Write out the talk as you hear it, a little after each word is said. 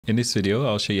In this video,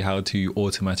 I'll show you how to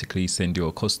automatically send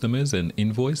your customers an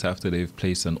invoice after they've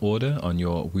placed an order on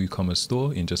your WooCommerce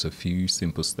store in just a few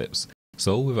simple steps.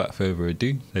 So without further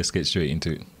ado, let's get straight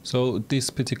into it. So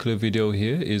this particular video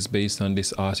here is based on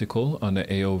this article on the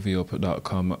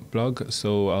aovup.com blog.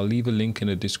 So I'll leave a link in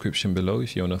the description below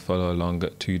if you want to follow along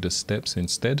to the steps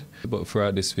instead. But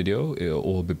throughout this video, it'll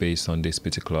all be based on this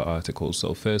particular article.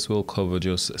 So first we'll cover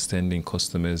just sending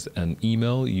customers an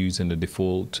email using the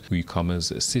default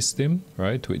WooCommerce system,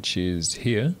 right, which is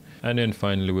here. And then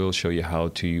finally, we'll show you how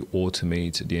to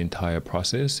automate the entire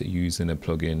process using a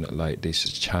plugin like this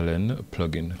Challenge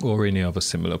plugin or any other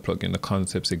similar plugin. The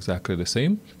concept's exactly the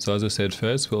same. So as I said,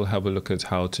 first, we'll have a look at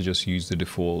how to just use the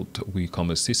default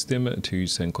WooCommerce system to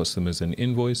send customers an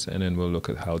invoice. And then we'll look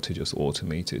at how to just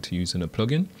automate it using a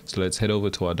plugin. So let's head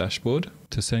over to our dashboard.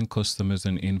 To send customers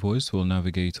an invoice, we'll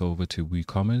navigate over to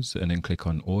WooCommerce and then click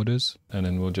on orders. And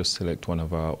then we'll just select one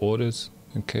of our orders.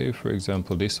 Okay, for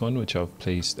example, this one, which I've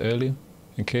placed earlier.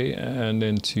 Okay, and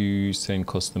then to send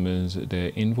customers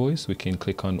their invoice, we can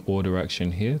click on order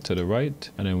action here to the right,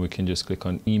 and then we can just click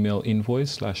on email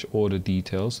invoice / order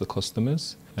details to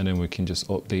customers, and then we can just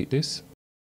update this.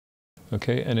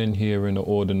 Okay, and then here in the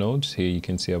order notes, here you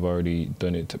can see I've already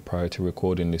done it prior to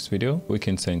recording this video. We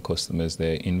can send customers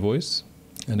their invoice,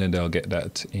 and then they'll get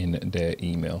that in their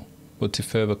email. But to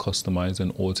further customize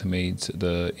and automate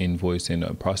the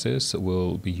invoicing process,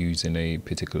 we'll be using a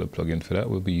particular plugin for that.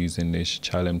 We'll be using this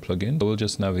Challenge plugin. So we'll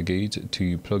just navigate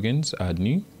to plugins, add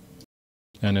new,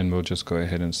 and then we'll just go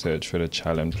ahead and search for the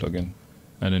Challenge plugin.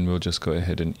 And then we'll just go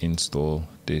ahead and install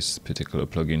this particular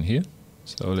plugin here.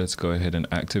 So let's go ahead and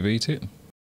activate it.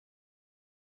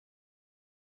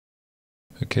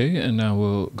 Okay, and now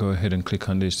we'll go ahead and click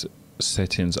on this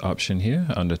settings option here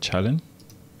under Challenge.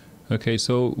 Okay,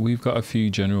 so we've got a few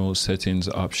general settings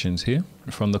options here.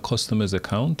 From the customer's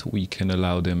account, we can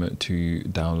allow them to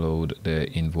download their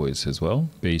invoice as well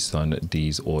based on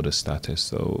these order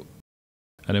status. And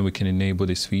then we can enable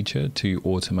this feature to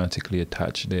automatically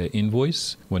attach their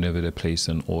invoice whenever they place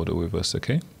an order with us.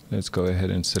 Okay, let's go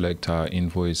ahead and select our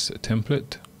invoice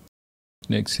template.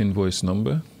 Next invoice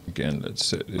number. Again, let's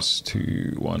set this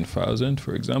to 1000,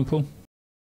 for example.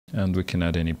 And we can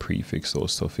add any prefix or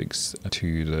suffix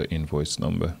to the invoice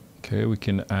number. Okay, we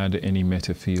can add any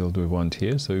meta field we want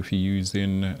here. So if you're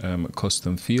using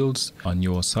custom fields on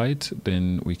your site,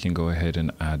 then we can go ahead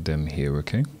and add them here,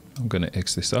 okay? I'm going to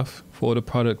X this off. For the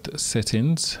product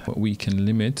settings, we can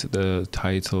limit the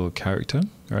title character,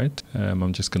 right?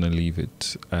 I'm just going to leave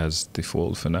it as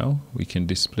default for now. We can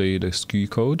display the SKU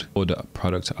code or the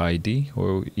product ID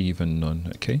or even none,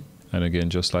 okay? And again,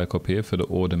 just like up here for the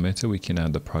order meta, we can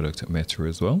add the product meta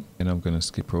as well. And I'm going to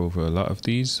skip over a lot of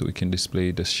these. So we can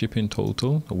display the shipping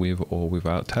total with or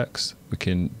without tax. We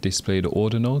can display the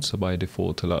order notes. So by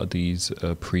default, a lot of these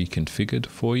are pre-configured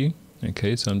for you.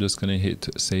 Okay, so I'm just going to hit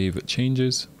save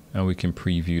changes and we can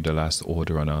preview the last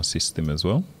order on our system as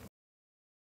well.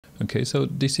 Okay, so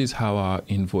this is how our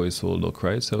invoice will look,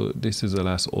 right? So this is the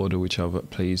last order which I've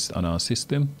placed on our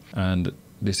system, and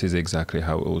this is exactly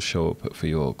how it will show up for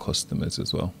your customers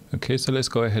as well. Okay, so let's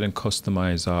go ahead and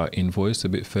customize our invoice a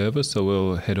bit further. So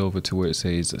we'll head over to where it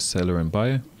says seller and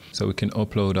buyer. So we can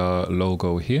upload our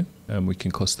logo here, and we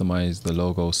can customize the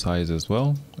logo size as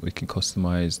well. We can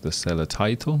customize the seller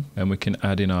title, and we can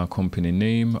add in our company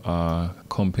name, our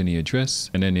company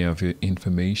address, and any other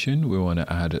information we want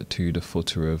to add to the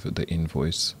footer of the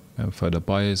invoice. And for the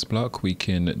buyer's block, we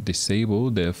can disable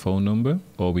their phone number,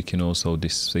 or we can also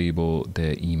disable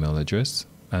their email address.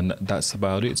 And that's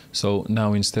about it. So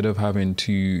now instead of having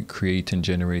to create and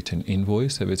generate an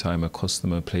invoice every time a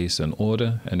customer places an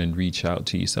order and then reach out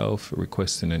to yourself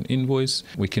requesting an invoice,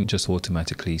 we can just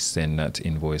automatically send that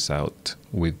invoice out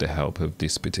with the help of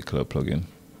this particular plugin.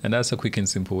 And that's a quick and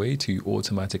simple way to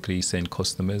automatically send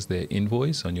customers their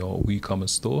invoice on your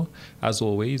WooCommerce store. As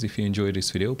always, if you enjoyed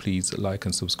this video, please like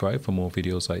and subscribe for more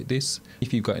videos like this.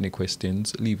 If you've got any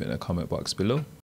questions, leave it in the comment box below.